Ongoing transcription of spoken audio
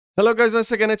Hello guys, once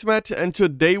again it's Matt, and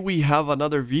today we have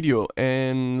another video,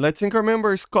 and let's thank our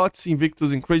members, Scott,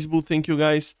 Invictus, Incredible, thank you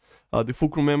guys, the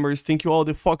Fulcrum members, thank you all,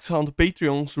 the Foxhound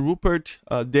Patreons, Rupert,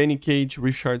 Danny Cage,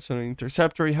 Richardson, and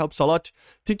Interceptor, it helps a lot.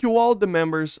 Thank you all the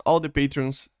members, all the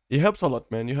patrons, it helps a lot,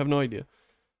 man, you have no idea.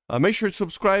 Make sure to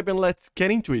subscribe and let's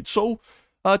get into it. So,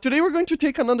 today we're going to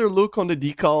take another look on the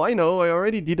decal. I know, I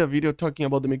already did a video talking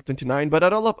about the MiG-29, but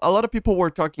a lot of people were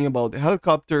talking about the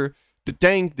helicopter, the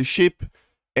tank, the ship,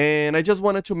 and I just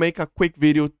wanted to make a quick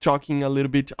video talking a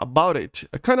little bit about it.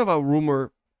 A kind of a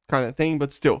rumor kind of thing,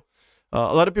 but still.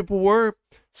 A lot of people were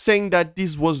saying that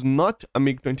this was not a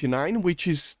MiG-29, which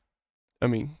is, I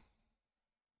mean,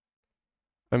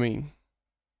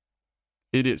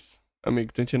 it is a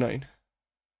MiG-29,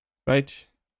 right?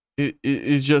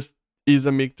 It just is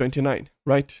a MiG-29,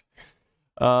 right?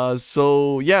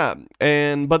 So yeah,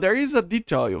 but there is a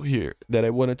detail here that I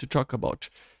wanted to talk about.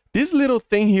 This little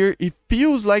thing here, it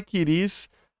feels like it is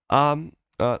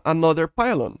another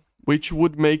pylon, which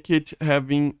would make it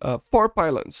having 4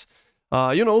 pylons.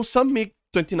 You know, some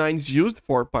MiG-29s used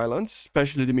 4 pylons,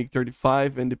 especially the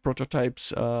MiG-35 and the prototypes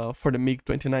for the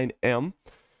MiG-29M.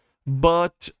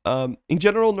 But in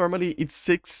general, normally it's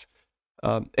 6.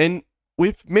 And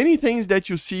with many things that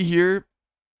you see here,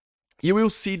 you will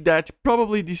see that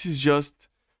probably this is just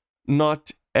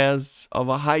not as of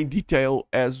a high detail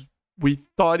as we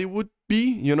thought it would be,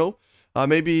 you know.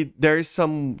 Maybe there is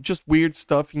some just weird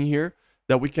stuff in here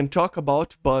that we can talk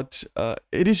about, but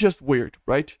it is just weird,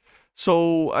 right?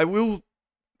 So I will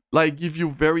like give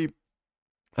you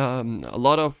a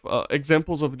lot of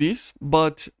examples of this,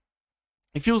 but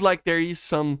it feels like there is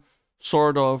some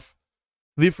sort of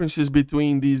differences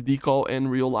between this decal and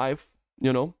real life,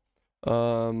 you know.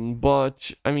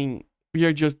 But I mean, we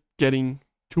are just getting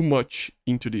too much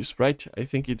into this, right? I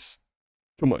think it's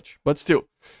too much, but still.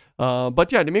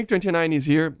 But yeah, the MiG-29 is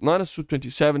here, not a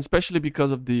Su-27, especially because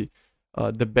of the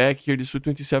back here. The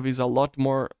Su-27 is a lot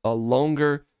more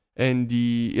longer and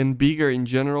bigger in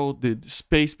general. The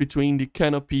space between the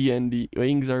canopy and the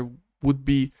wings would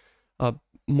be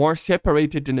more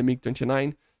separated than the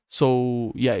MiG-29.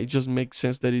 So yeah, it just makes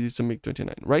sense that it is a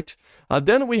MiG-29, right?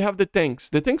 Then we have the tanks.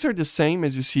 The tanks are the same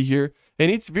as you see here, and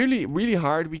it's really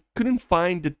hard. We couldn't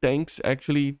find the tanks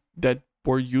actually that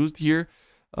were used here.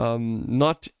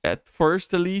 Not at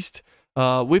first, at least.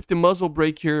 With the muzzle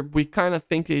brake here, we kind of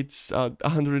think it's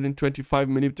 125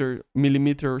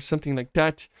 millimeter or something like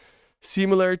that,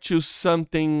 similar to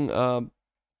something.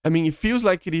 I mean, it feels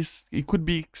like it is. It could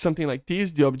be something like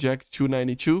this, the Object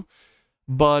 292,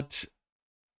 but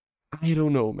I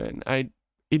don't know, man.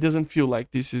 It doesn't feel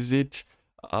like this is it.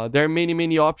 There are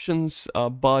many options,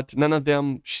 but none of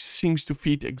them seems to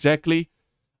fit exactly.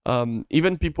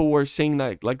 Even people were saying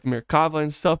like Merkava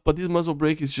and stuff, but this muzzle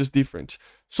brake is just different.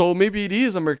 So maybe it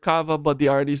is a Merkava, but the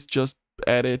artist just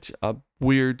added a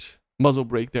weird muzzle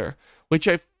brake there, which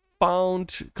I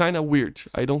found kind of weird.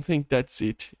 I don't think that's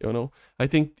it, you know. I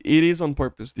think it is on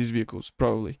purpose, these vehicles,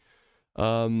 probably.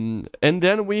 And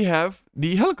then we have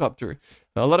the helicopter.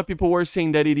 A lot of people were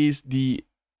saying that it is the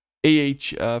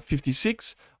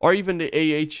AH-56 or even the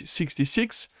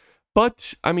AH-66.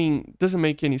 But, I mean, doesn't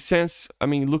make any sense. I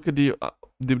mean, look at the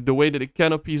way that the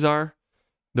canopies are.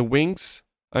 The wings.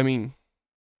 I mean,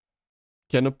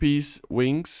 canopies,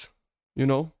 wings, you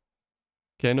know.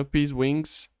 Canopies,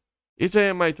 wings. It's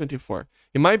a Mi-24.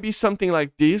 It might be something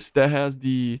like this that has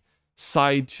the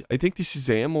side. I think this is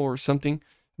ammo or something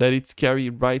that it's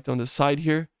carried right on the side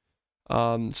here.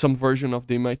 Some version of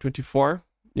the Mi-24.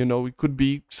 You know, it could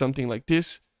be something like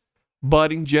this.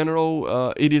 But in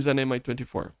general, it is an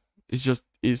Mi-24. It's just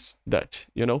is that,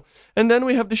 you know. And then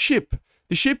we have the ship.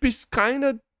 The ship is kind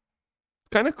of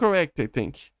correct, I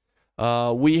think.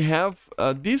 We have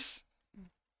this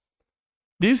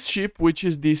ship, which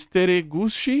is the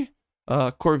Steregushi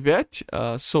Corvette.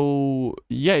 So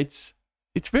yeah, it's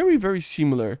very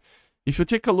similar. If you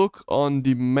take a look on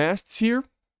the masts here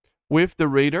with the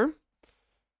radar,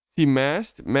 see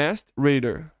mast,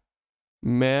 radar.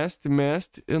 Mast,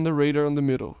 and the radar on the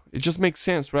middle. It just makes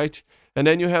sense, right? And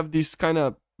then you have these kind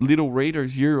of little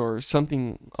radars here or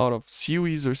something out of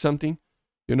series or something,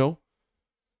 you know?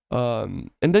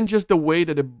 And then just the way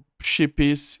that the ship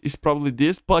is probably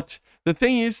this. But the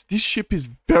thing is, this ship is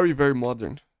very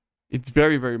modern. It's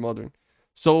very modern.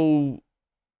 So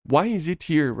why is it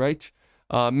here, right?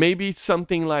 Maybe it's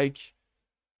something like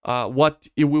what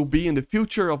it will be in the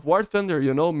future of War Thunder,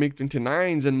 you know,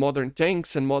 MiG-29s and modern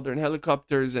tanks and modern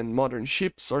helicopters and modern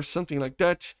ships or something like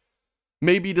that.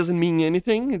 Maybe it doesn't mean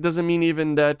anything. It doesn't mean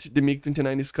even that the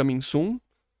MiG-29 is coming soon.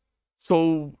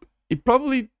 So it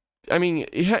probably, I mean,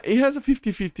 it has a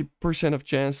 50-50% of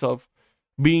chance of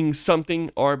being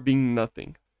something or being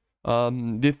nothing.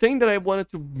 The thing that I wanted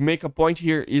to make a point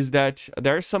here is that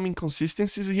there are some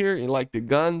inconsistencies here in like the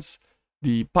guns,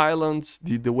 the pylons,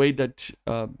 the way that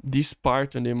this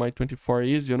part on the Mi-24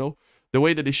 is, you know, the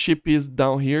way that the ship is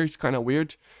down here is kind of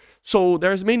weird. So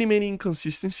there's many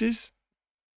inconsistencies,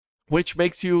 which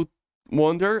makes you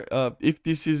wonder if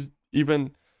this is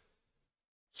even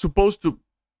supposed to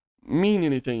mean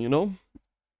anything, you know?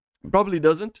 Probably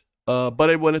doesn't. But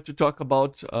I wanted to talk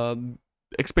about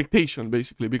expectation,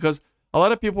 basically, because a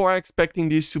lot of people are expecting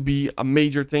this to be a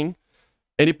major thing,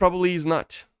 and it probably is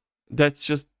not. That's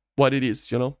just what it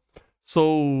is, you know?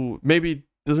 So maybe it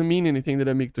doesn't mean anything that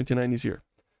a MiG-29 is here.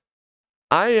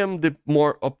 I am the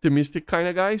more optimistic kind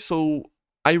of guy, so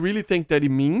I really think that it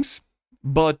means,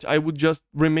 but I would just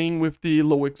remain with the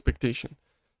low expectation.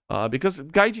 Because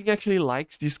Gaijin actually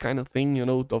likes this kind of thing, you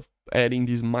know, of adding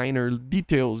these minor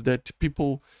details that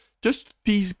people just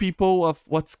tease people of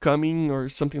what's coming or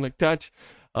something like that.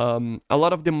 A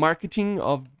lot of the marketing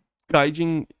of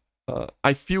Gaijin,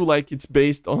 I feel like it's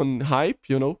based on hype,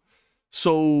 you know.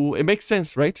 So it makes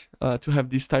sense, right? To have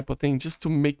this type of thing just to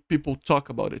make people talk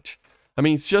about it. I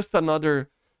mean, it's just another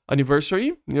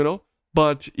anniversary, you know.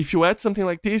 But if you add something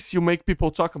like this, you make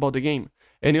people talk about the game,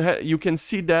 and you can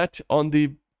see that on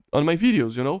my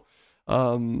videos, you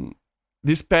know.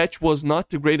 This patch was not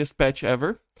the greatest patch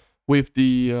ever, with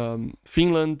the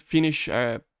Finnish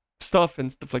stuff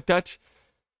and stuff like that.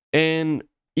 And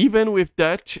even with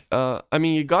that, I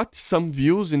mean, it got some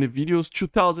views in the videos,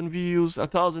 2,000 views,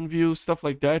 1,000 views, stuff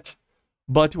like that.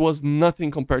 But it was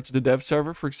nothing compared to the dev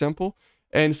server, for example.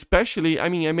 And especially, I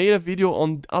mean, I made a video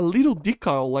on a little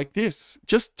decal like this,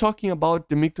 just talking about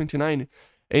the MiG-29,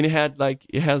 and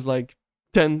it has like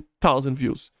 10,000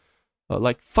 views,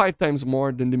 like 5 times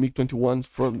more than the MiG-21s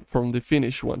from the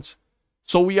Finnish ones.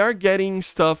 So we are getting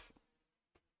stuff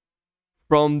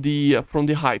from the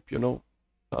hype, you know.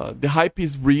 The hype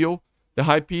is real. The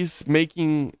hype is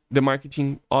making the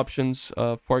marketing options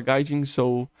for Gaijin,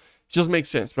 so it just makes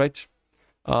sense, right?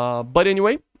 But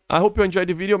anyway, I hope you enjoyed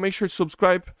the video. Make sure to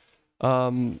subscribe,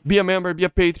 be a member, be a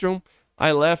Patreon.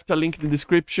 I left a link in the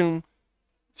description,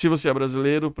 se você é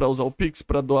brasileiro, para usar o Pix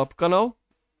para doar pro canal.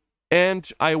 And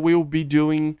I will be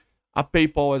doing a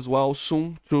PayPal as well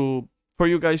soon for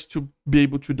you guys to be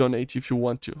able to donate if you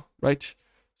want to, right?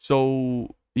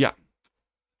 So yeah,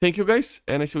 thank you guys,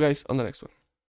 and I see you guys on the next one.